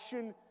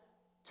action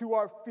to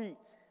our feet.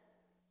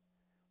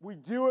 We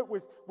do it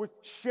with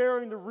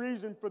sharing the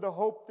reason for the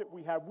hope that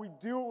we have. We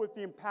do it with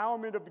the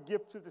empowerment of the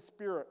gifts of the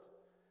Spirit.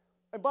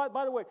 And by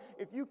the way,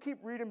 if you keep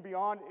reading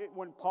beyond it,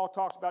 when Paul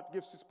talks about the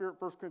gifts of the Spirit,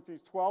 1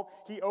 Corinthians 12,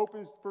 he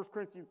opens 1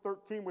 Corinthians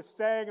 13 with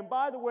saying, and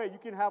by the way, you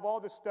can have all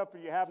this stuff,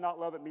 but you have not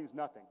love, it means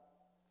nothing.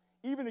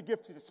 Even the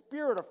gifts of the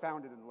Spirit are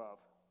founded in love.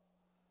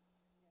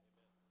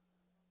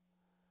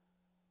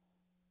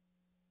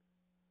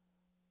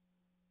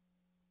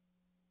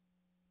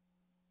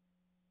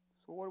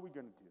 So what are we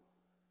going to do?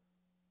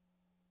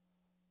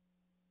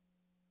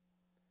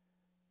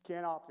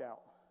 Can't opt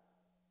out.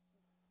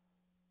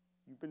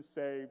 You've been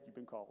saved. You've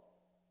been called.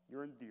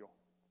 You're in the deal.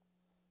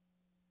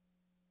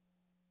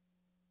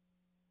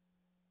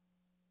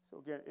 So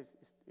again,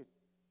 it's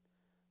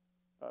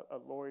a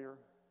lawyer,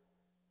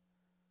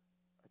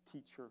 a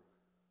teacher,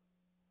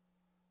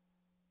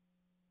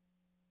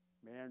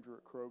 manager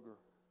at Kroger,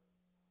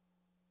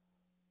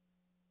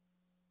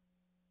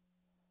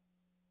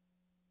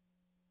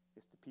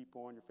 it's the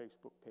people on your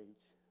Facebook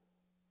page,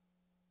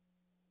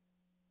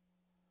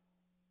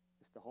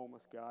 it's the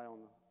homeless guy on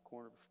the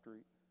corner of the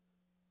street,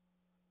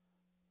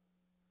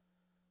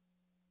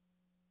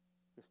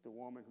 it's the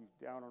woman who's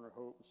down on her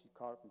hope and she's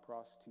caught up in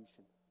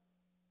prostitution.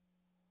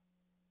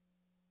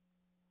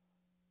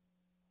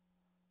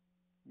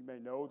 You may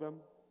know them,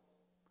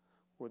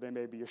 or they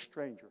may be a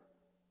stranger.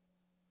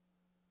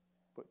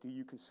 But do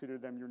you consider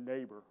them your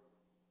neighbor?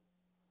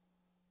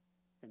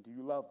 And do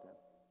you love them?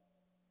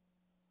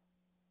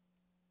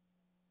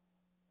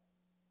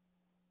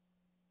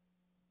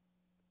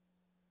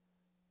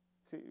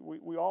 See,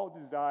 we all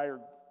desire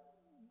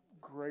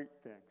great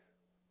things.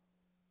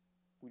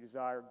 We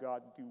desire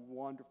God to do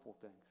wonderful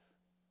things.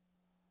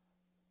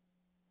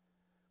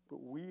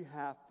 But we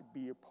have to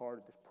be a part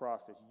of this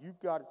process. You've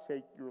got to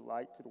take your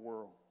light to the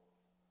world.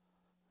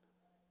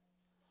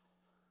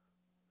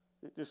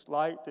 This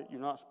light that you're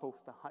not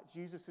supposed to hide.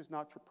 Jesus is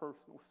not your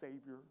personal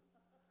Savior.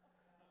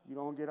 You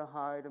don't get to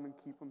hide him and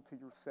keep him to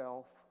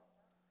yourself.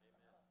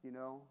 You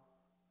know?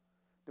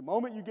 The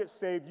moment you get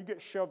saved, you get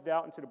shoved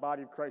out into the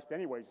body of Christ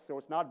anyways, so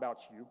it's not about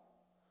you.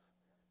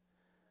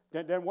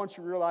 Then once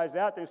you realize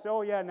that, they say,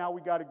 oh yeah, now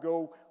we got to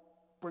go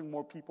bring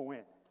more people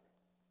in.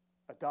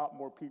 Adopt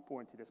more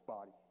people into this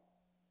body.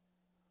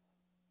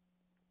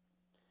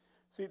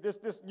 See, this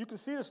you can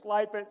see this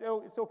light, but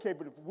it's okay.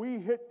 But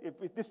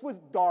if this was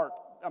dark,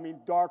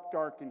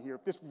 dark in here,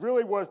 if this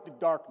really was the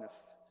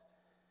darkness,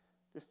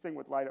 this thing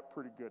would light up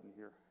pretty good in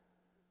here.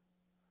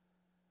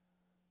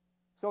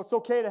 So it's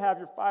okay to have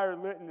your fire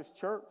lit in this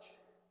church,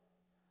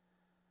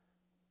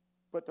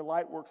 but the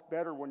light works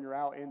better when you're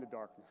out in the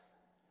darkness.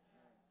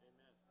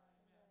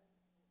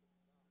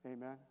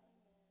 Amen.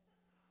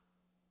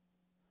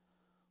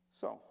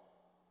 So,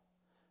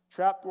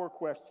 trapdoor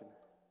question.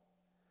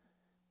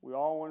 We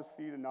all want to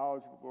see the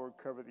knowledge of the Lord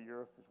cover the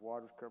earth as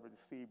waters cover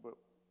the sea, but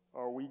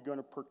are we going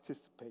to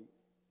participate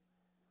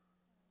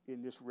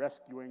in this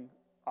rescuing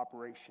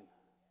operation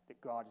that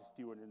God is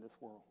doing in this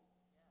world?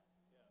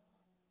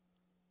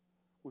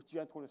 With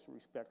gentleness and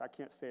respect. I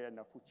can't say it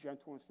enough. With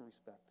gentleness and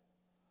respect.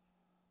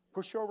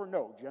 Pushover,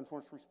 no.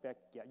 Gentleness and respect,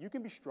 yeah. You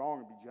can be strong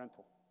and be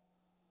gentle.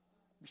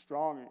 Be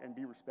strong and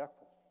be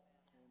respectful.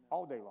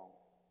 All day long.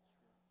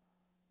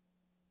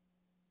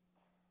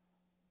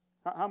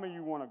 How many of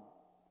you want to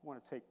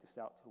take this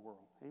out to the world?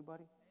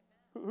 Anybody?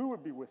 Who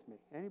would be with me?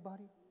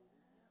 Anybody?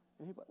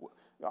 Anybody?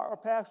 Our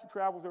pastor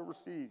travels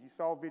overseas. You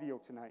saw a video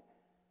tonight.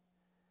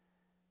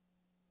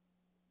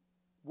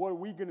 What are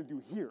we going to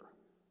do here?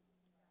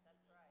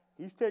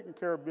 He's taking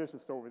care of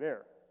business over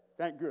there.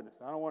 Thank goodness.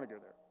 I don't want to go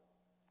there.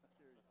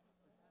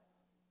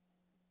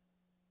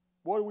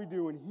 What are we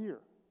doing here?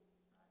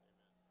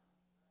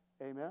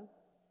 Amen?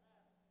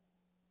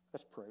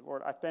 Let's pray.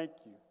 Lord, I thank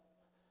you.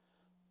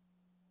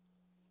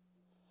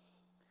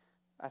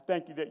 I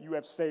thank you that you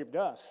have saved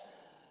us.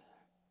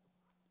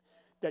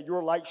 That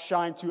your light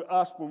shined to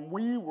us when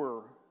we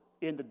were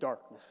in the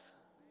darkness.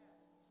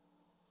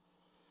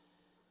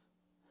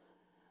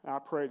 And I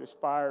pray this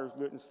fire is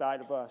lit inside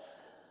of us.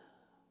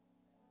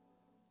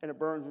 And it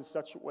burns in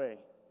such a way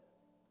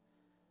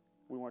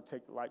we want to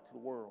take the light to the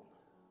world.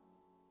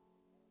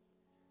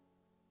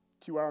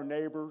 To our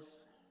neighbors,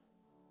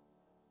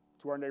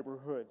 to our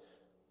neighborhoods,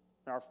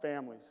 our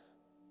families,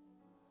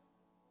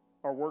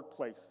 our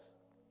workplaces.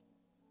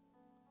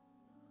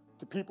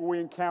 To people we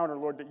encounter,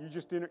 Lord, that you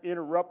just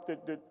interrupt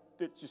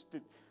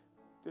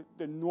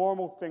the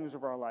normal things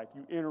of our life.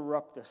 You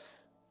interrupt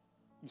us.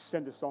 You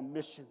send us on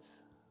missions.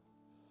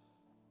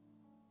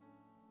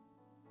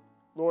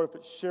 Lord, if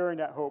it's sharing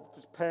that hope,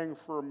 if it's paying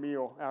for a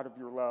meal out of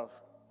your love,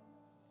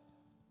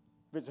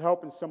 if it's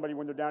helping somebody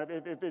when they're down,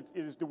 if it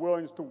is the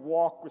willingness to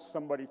walk with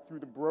somebody through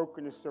the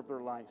brokenness of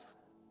their life,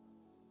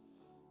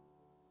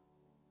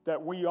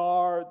 that we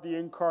are the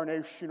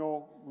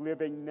incarnational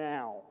living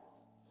now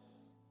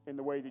in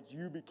the way that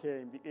you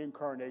became the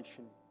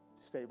incarnation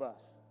to save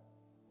us.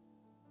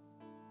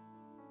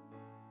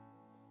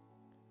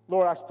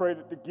 Lord, I pray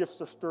that the gifts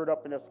are stirred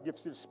up in us, the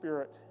gifts of the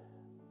Spirit.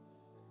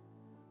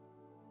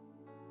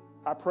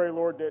 I pray,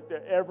 Lord, that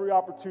every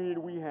opportunity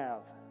we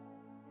have,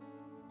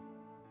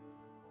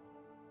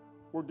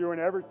 we're doing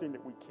everything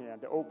that we can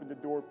to open the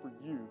door for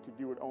you to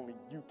do what only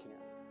you can.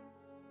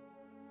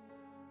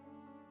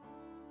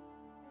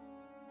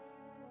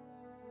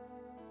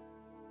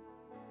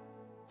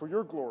 For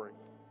your glory.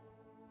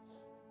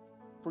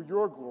 For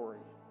your glory.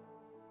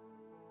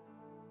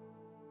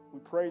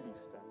 and pray these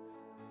things.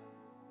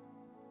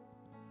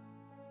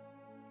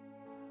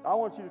 I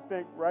want you to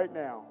think right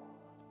now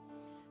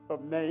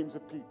of names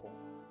of people.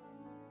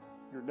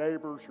 Your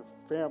neighbors, your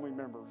family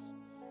members,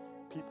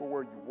 people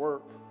where you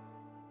work.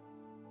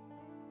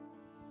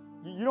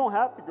 You don't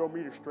have to go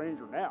meet a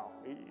stranger now.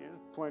 There's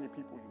plenty of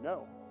people you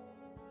know.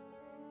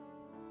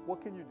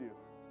 What can you do?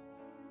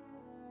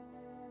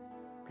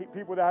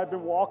 People that have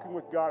been walking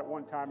with God at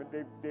one time, and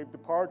they've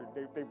departed.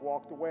 They've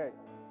walked away.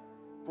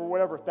 For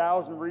whatever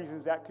 1,000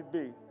 reasons that could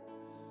be.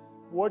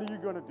 What are you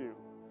going to do?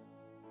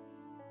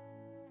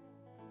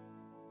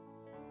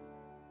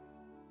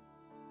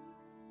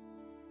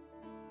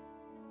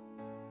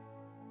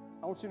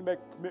 I want you to make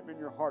a commitment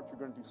in your heart you're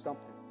going to do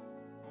something.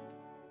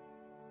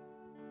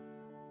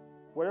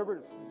 Whatever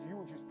it is, you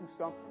would just do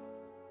something.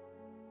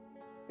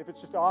 If it's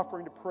just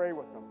offering to pray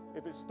with them,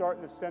 if it's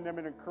starting to send them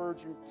an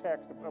encouraging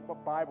text, a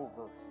Bible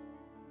verse,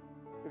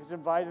 if it's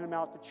inviting them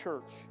out to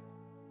church,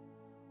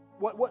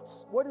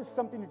 what is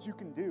something that you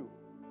can do?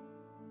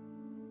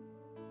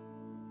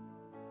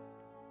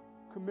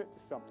 Commit to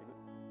something.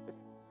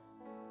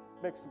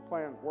 Make some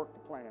plans, work the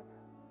plan.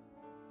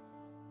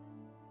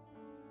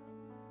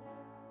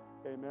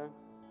 Amen.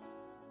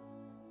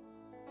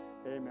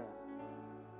 Amen.